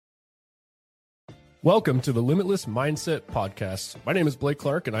Welcome to the Limitless Mindset Podcast. My name is Blake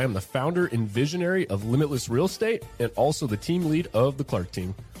Clark, and I am the founder and visionary of Limitless Real Estate and also the team lead of the Clark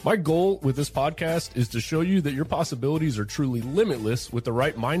team. My goal with this podcast is to show you that your possibilities are truly limitless with the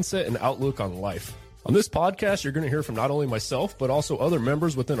right mindset and outlook on life. On this podcast, you're going to hear from not only myself, but also other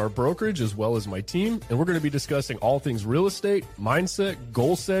members within our brokerage as well as my team. And we're going to be discussing all things real estate, mindset,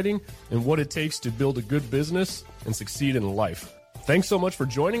 goal setting, and what it takes to build a good business and succeed in life. Thanks so much for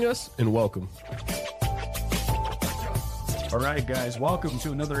joining us and welcome. All right, guys, welcome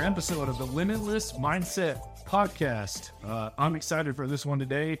to another episode of the Limitless Mindset Podcast. I'm excited for this one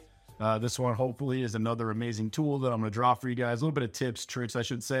today. This one hopefully is another amazing tool that I'm going to drop for you guys. A little bit of tips, tricks, I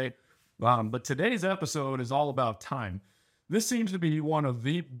should say. But today's episode is all about time. This seems to be one of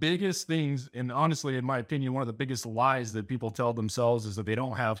the biggest things, and honestly, in my opinion, one of the biggest lies that people tell themselves is that they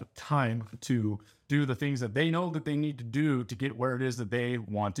don't have time to do the things that they know that they need to do to get where it is that they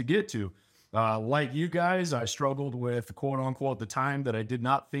want to get to. Like you guys, I struggled with quote unquote the time that I did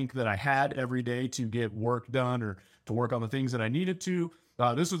not think that I had every day to get work done or to work on the things that I needed to.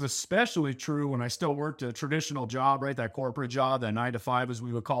 This was especially true when I still worked a traditional job, right? That corporate job, that 9 to 5 as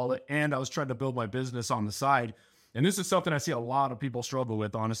we would call it. And I was trying to build my business on the side. And this is something I see a lot of people struggle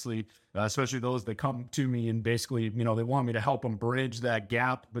with, honestly, especially those that come to me and basically, they want me to help them bridge that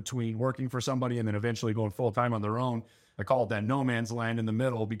gap between working for somebody and then eventually going full time on their own. I call it that no man's land in the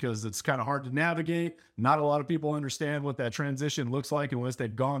middle because it's kind of hard to navigate. Not a lot of people understand what that transition looks like unless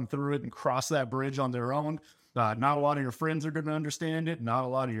they've gone through it and crossed that bridge on their own. Not a lot of your friends are going to understand it. Not a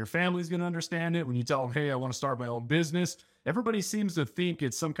lot of your family's going to understand it. When you tell them, hey, I want to start my own business, everybody seems to think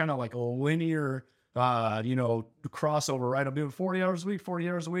it's some kind of like a linear crossover, right? I'm doing 40 hours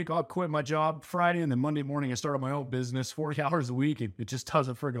a week. I'll quit my job Friday and then Monday morning I start my own business, 40 hours a week. It just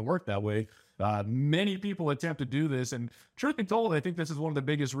doesn't friggin' work that way. Many people attempt to do this, and truth be told, I think this is one of the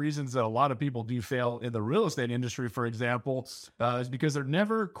biggest reasons that a lot of people do fail in the real estate industry, for example, is because they're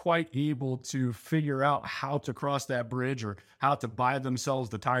never quite able to figure out how to cross that bridge or how to buy themselves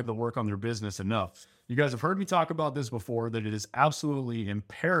the time to work on their business enough. You guys have heard me talk about this before, that it is absolutely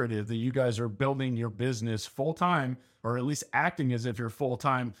imperative that you guys are building your business full-time, or at least acting as if you're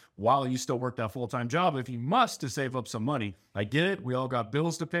full-time while you still work that full-time job, if you must, to save up some money. I get it. We all got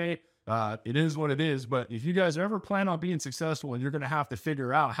bills to pay. It is what it is. But if you guys ever plan on being successful, you're going to have to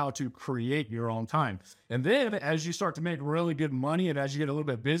figure out how to create your own time. And then as you start to make really good money and as you get a little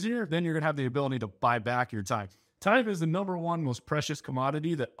bit busier, then you're going to have the ability to buy back your time. Time is the number one most precious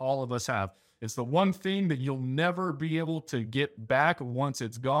commodity that all of us have. It's the one thing that you'll never be able to get back once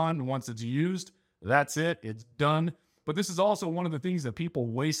it's gone, once it's used. That's it. It's done. But this is also one of the things that people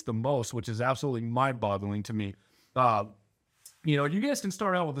waste the most, which is absolutely mind-boggling to me. You guys can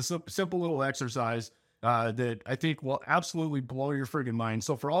start out with a simple little exercise that I think will absolutely blow your friggin' mind.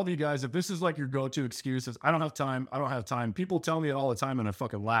 So for all of you guys, if this is like your go-to excuse, is I don't have time. People tell me it all the time and I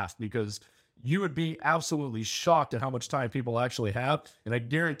fucking laugh because you would be absolutely shocked at how much time people actually have. And I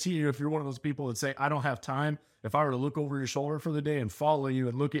guarantee you, if you're one of those people that say, I don't have time, if I were to look over your shoulder for the day and follow you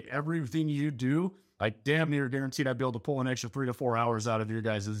and look at everything you do, I damn near guaranteed I'd be able to pull an extra 3 to 4 hours out of your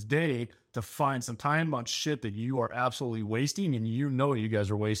guys' day to find some time on shit that you are absolutely wasting and you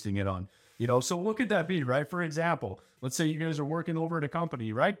guys are wasting it on. So what could that be, right? For example, let's say you guys are working over at a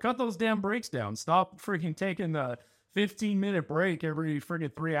company, right? Cut those damn breaks down. Stop freaking taking the 15-minute break every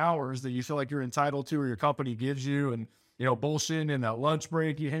friggin' 3 hours that you feel like you're entitled to or your company gives you, and bullshitting in that lunch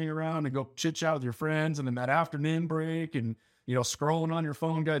break you hang around and go chit chat with your friends, and then that afternoon break and scrolling on your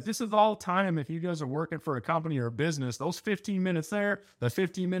phone. Guys, this is all time. If you guys are working for a company or a business, those 15 minutes there, the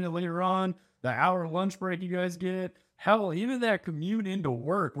 15-minute later on, the hour lunch break you guys get, hell, even that commute into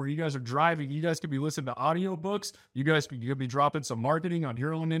work where you guys are driving, you guys could be listening to audiobooks. You could be dropping some marketing on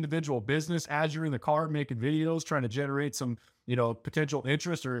your own individual business as you're in the car making videos, trying to generate some, potential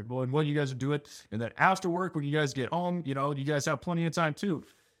interest or in what you guys are doing. And then after work, when you guys get home, you guys have plenty of time too.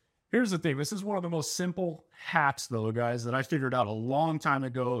 Here's the thing. This is one of the most simple hacks, though, guys, that I figured out a long time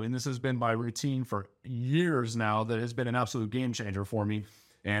ago. And this has been my routine for years now that has been an absolute game changer for me.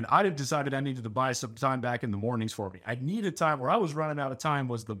 And I decided I needed to buy some time back in the mornings for me. I needed time. Where I was running out of time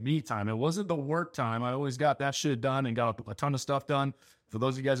was the me time. It wasn't the work time. I always got that shit done and got a ton of stuff done. For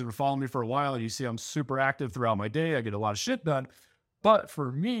those of you guys who have been following me for a while, you see I'm super active throughout my day. I get a lot of shit done. But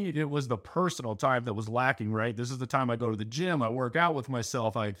for me, it was the personal time that was lacking, right? This is the time I go to the gym. I work out with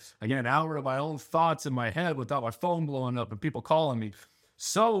myself. I get an hour of my own thoughts in my head without my phone blowing up and people calling me.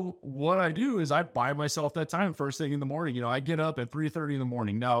 So what I do is I buy myself that time first thing in the morning. I get up at 3:30 in the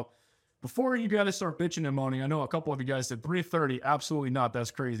morning. Now, before you guys start bitching and moaning, I know a couple of you guys said 3:30. Absolutely not. That's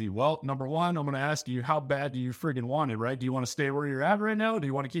crazy. Well, number one, I'm going to ask you, how bad do you friggin' want it, right? Do you want to stay where you're at right now? Do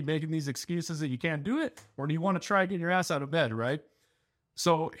you want to keep making these excuses that you can't do it? Or do you want to try getting your ass out of bed, right?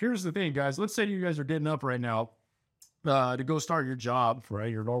 So here's the thing, guys. Let's say you guys are getting up right now to go start your job,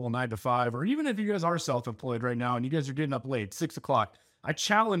 right? Your normal 9 to 5, or even if you guys are self-employed right now and you guys are getting up late, 6 o'clock, I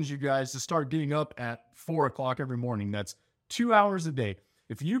challenge you guys to start getting up at 4 o'clock every morning. That's 2 hours a day.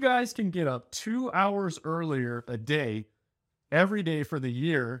 If you guys can get up 2 hours earlier a day, every day for the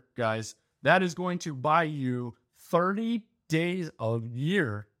year, guys, that is going to buy you 30 days a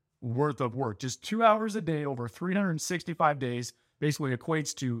year worth of work. Just 2 hours a day over 365 days basically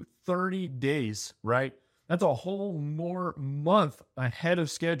equates to 30 days, right? That's a whole more month ahead of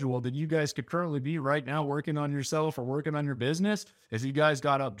schedule than you guys could currently be right now working on yourself or working on your business if you guys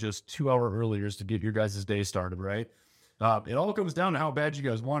got up just 2 hours earlier to get your guys' day started, right? It all comes down to how bad you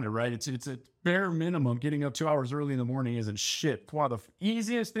guys want it, right? It's a bare minimum. Getting up 2 hours early in the morning isn't shit. One of the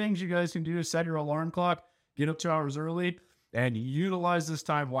easiest things you guys can do is set your alarm clock, get up 2 hours early, and utilize this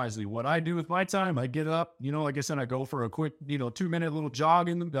time wisely. What I do with my time, I get up, like I said, I go for a quick, 2-minute little jog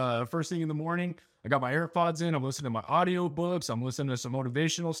in the first thing in the morning. I got my AirPods in. I'm listening to my audio books. I'm listening to some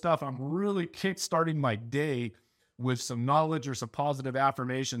motivational stuff. I'm really kick-starting my day with some knowledge or some positive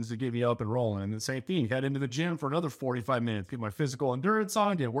affirmations to get me up and rolling. And the same thing, head into the gym for another 45 minutes, get my physical endurance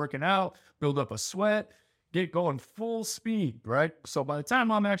on, get working out, build up a sweat, get going full speed, right? So by the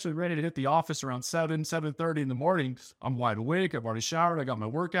time I'm actually ready to hit the office around 7:30 in the morning, I'm wide awake. I've already showered. I got my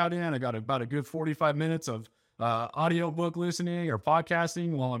workout in. I got about a good 45 minutes of audiobook listening or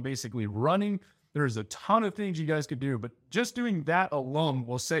podcasting while I'm basically running. There's a ton of things you guys could do, but just doing that alone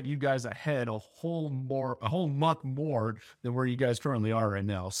will set you guys ahead a whole month more than where you guys currently are right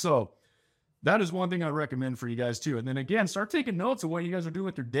now. So that is one thing I recommend for you guys too. And then again, start taking notes of what you guys are doing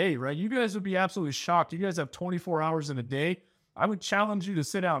with your day, right? You guys would be absolutely shocked. You guys have 24 hours in a day. I would challenge you to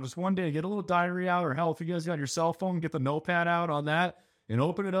sit down just one day, get a little diary out, or hell, if you guys got your cell phone, get the notepad out on that and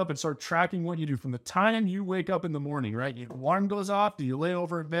open it up and start tracking what you do from the time you wake up in the morning, right? Your alarm goes off. Do you lay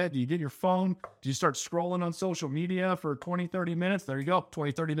over in bed? Do you get your phone? Do you start scrolling on social media for 20, 30 minutes? There you go.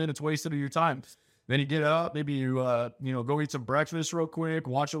 20, 30 minutes wasted of your time. Then you get up, maybe you, go eat some breakfast real quick,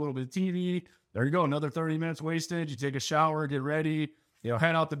 watch a little bit of TV. There you go. Another 30 minutes wasted. You take a shower, get ready,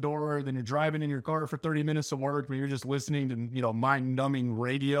 head out the door. Then you're driving in your car for 30 minutes to work, but you're just listening to, mind-numbing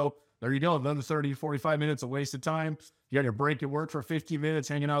radio. There you go. Another 30, 45 minutes of wasted time. You got your break at work for 15 minutes,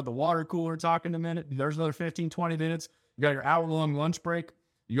 hanging out at the water cooler, talking a minute. There's another 15, 20 minutes. You got your hour-long lunch break.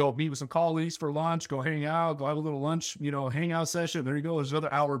 You go meet with some colleagues for lunch, go hang out, go have a little lunch, hangout session. There you go. There's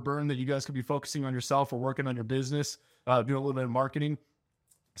another hour burn that you guys could be focusing on yourself or working on your business, doing a little bit of marketing.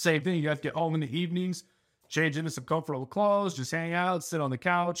 Same thing. You guys get home in the evenings, change into some comfortable clothes, just hang out, sit on the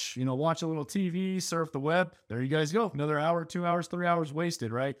couch, watch a little TV, surf the web. There you guys go. Another hour, 2 hours, 3 hours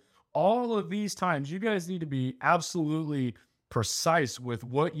wasted, right? All of these times, you guys need to be absolutely precise with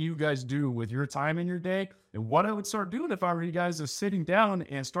what you guys do with your time in your day. And what I would start doing if I were you guys is sitting down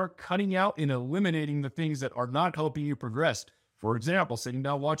and start cutting out and eliminating the things that are not helping you progress. For example, sitting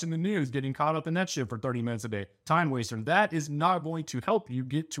down watching the news, getting caught up in that shit for 30 minutes a day. Time waster. That is not going to help you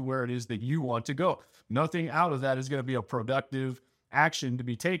get to where it is that you want to go. Nothing out of that is going to be a productive action to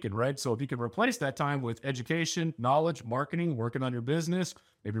be taken, right? So if you can replace that time with education, knowledge, marketing, working on your business,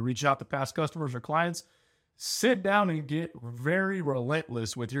 maybe reach out to past customers or clients, sit down and get very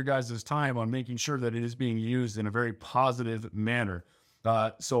relentless with your guys' time on making sure that it is being used in a very positive manner.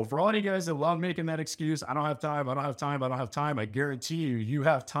 So for all you guys that love making that excuse, I don't have time, I guarantee you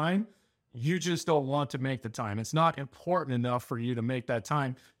have time. You just don't want to make the time. It's not important enough for you to make that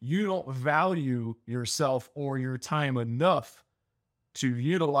time. You don't value yourself or your time enough to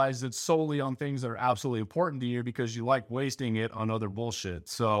utilize it solely on things that are absolutely important to you because you like wasting it on other bullshit.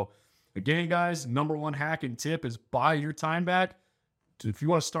 So again, guys, number one hack and tip is buy your time back. If you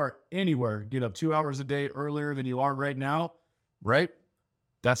want to start anywhere, get up 2 hours a day earlier than you are right now, right?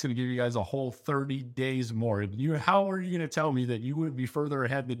 That's going to give you guys a whole 30 days more. How are you going to tell me that you would be further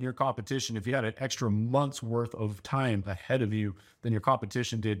ahead than your competition if you had an extra month's worth of time ahead of you than your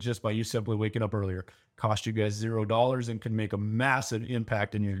competition did just by you simply waking up earlier? Cost you guys $0 and can make a massive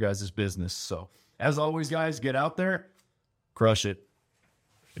impact in your guys' business. So as always, guys, get out there, crush it.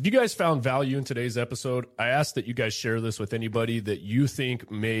 If you guys found value in today's episode, I ask that you guys share this with anybody that you think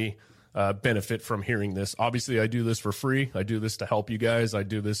may benefit from hearing this. Obviously, I do this for free. I do this to help you guys. I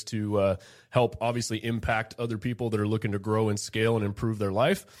do this to help obviously impact other people that are looking to grow and scale and improve their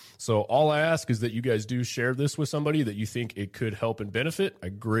life. So all I ask is that you guys do share this with somebody that you think it could help and benefit. I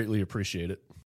greatly appreciate it.